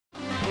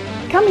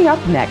Coming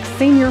up next,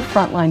 senior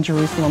Frontline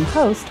Jerusalem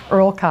host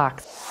Earl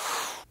Cox.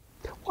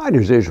 Why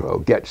does Israel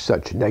get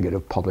such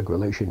negative public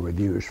relation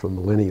reviews from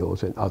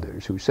millennials and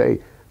others who say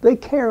they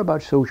care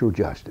about social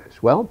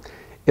justice? Well,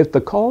 if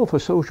the call for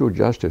social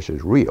justice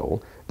is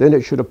real, then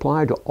it should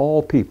apply to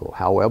all people.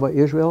 However,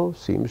 Israel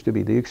seems to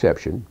be the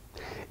exception.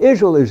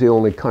 Israel is the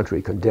only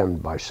country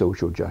condemned by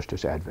social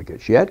justice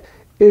advocates, yet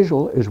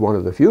Israel is one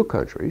of the few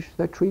countries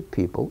that treat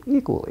people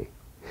equally.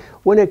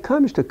 When it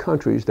comes to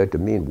countries that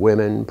demean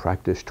women,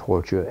 practice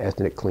torture,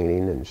 ethnic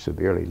cleaning, and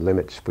severely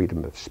limits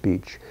freedom of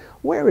speech,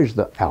 where is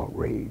the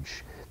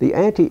outrage? The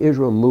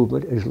anti-Israel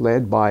movement is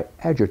led by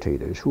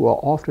agitators who are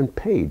often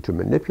paid to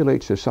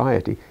manipulate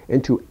society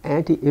into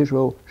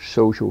anti-Israel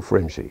social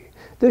frenzy.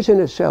 This in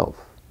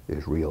itself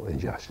is real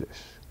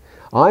injustice.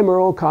 I'm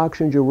Earl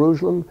Cox in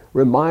Jerusalem,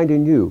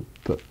 reminding you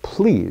to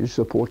please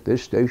support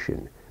this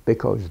station,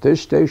 because this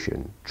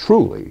station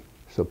truly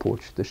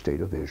supports the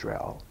state of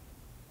Israel.